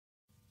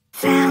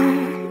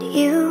Found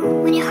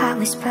you when your heart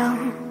was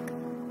broke.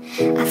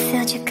 I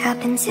filled your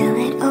cup until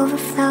it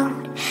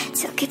overflowed.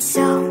 Took it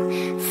so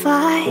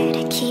far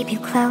to keep you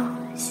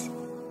close.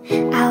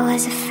 I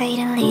was afraid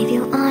to leave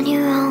you on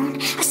your own.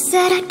 I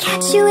said I'd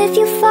catch you if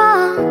you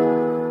fall,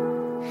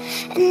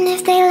 and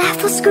if they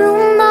laugh, we'll screw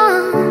them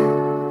all.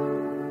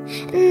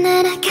 And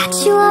then I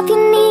got you off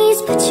your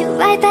knees, put you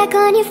right back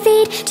on your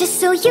feet, just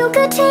so you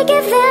could take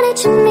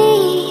advantage of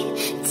me.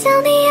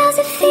 Tell me, how's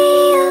it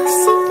feel,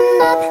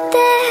 sitting up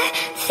there,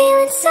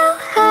 feeling so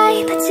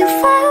high, but too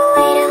far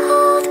away to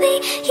hold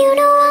me. You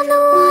know I'm the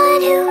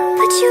one who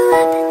put you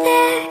up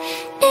there,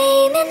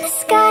 name in the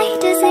sky.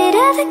 Does it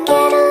ever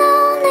get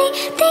lonely,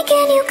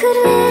 thinking you could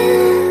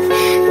live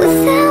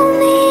without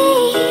me?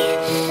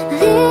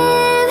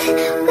 Live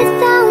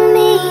without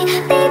me,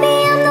 baby,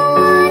 I'm the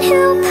one who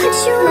put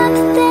you up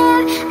there.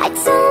 I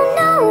don't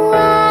know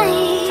why.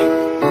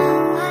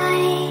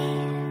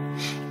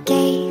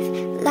 Gave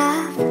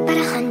love about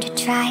 100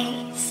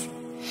 tries,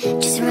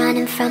 just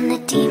running from the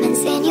demons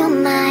in your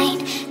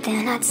mind.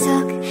 Then I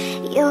took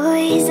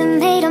yours and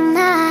made them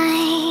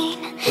mine.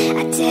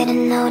 I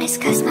didn't notice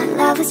cause my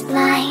love was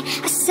blind.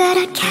 I said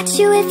I'd catch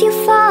you if you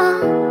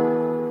fall,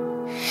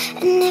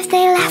 and if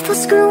they laugh, we'll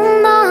screw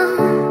them all.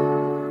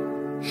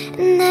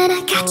 And then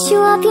I got you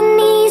off your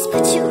knees,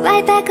 put you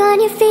right back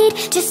on your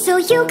feet, just so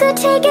you could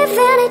take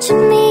advantage of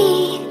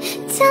me.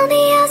 Tell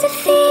me, how's it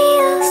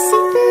feel,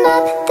 sitting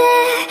up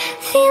there,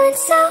 feeling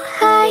so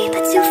high,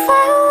 but too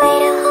far away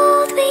to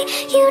hold me.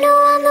 You know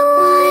I'm the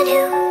one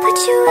who put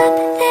you up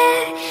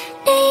there,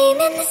 name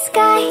in the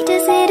sky.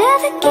 Does it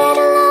ever get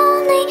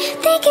lonely,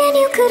 thinking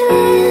you could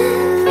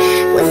live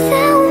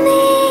without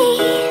me?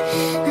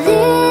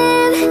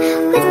 Live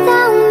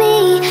without me,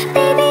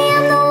 baby,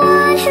 I'm the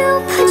one who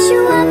put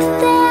you up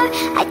there.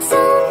 I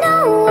don't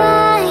know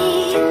why.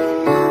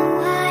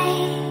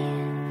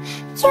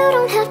 You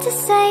don't have to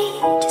say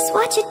just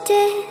what you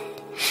did,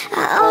 I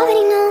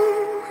already know.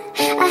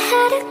 I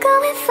had to go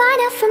and find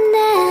out from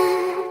them.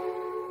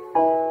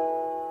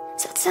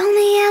 So tell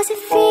me, how's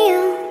it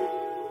feel,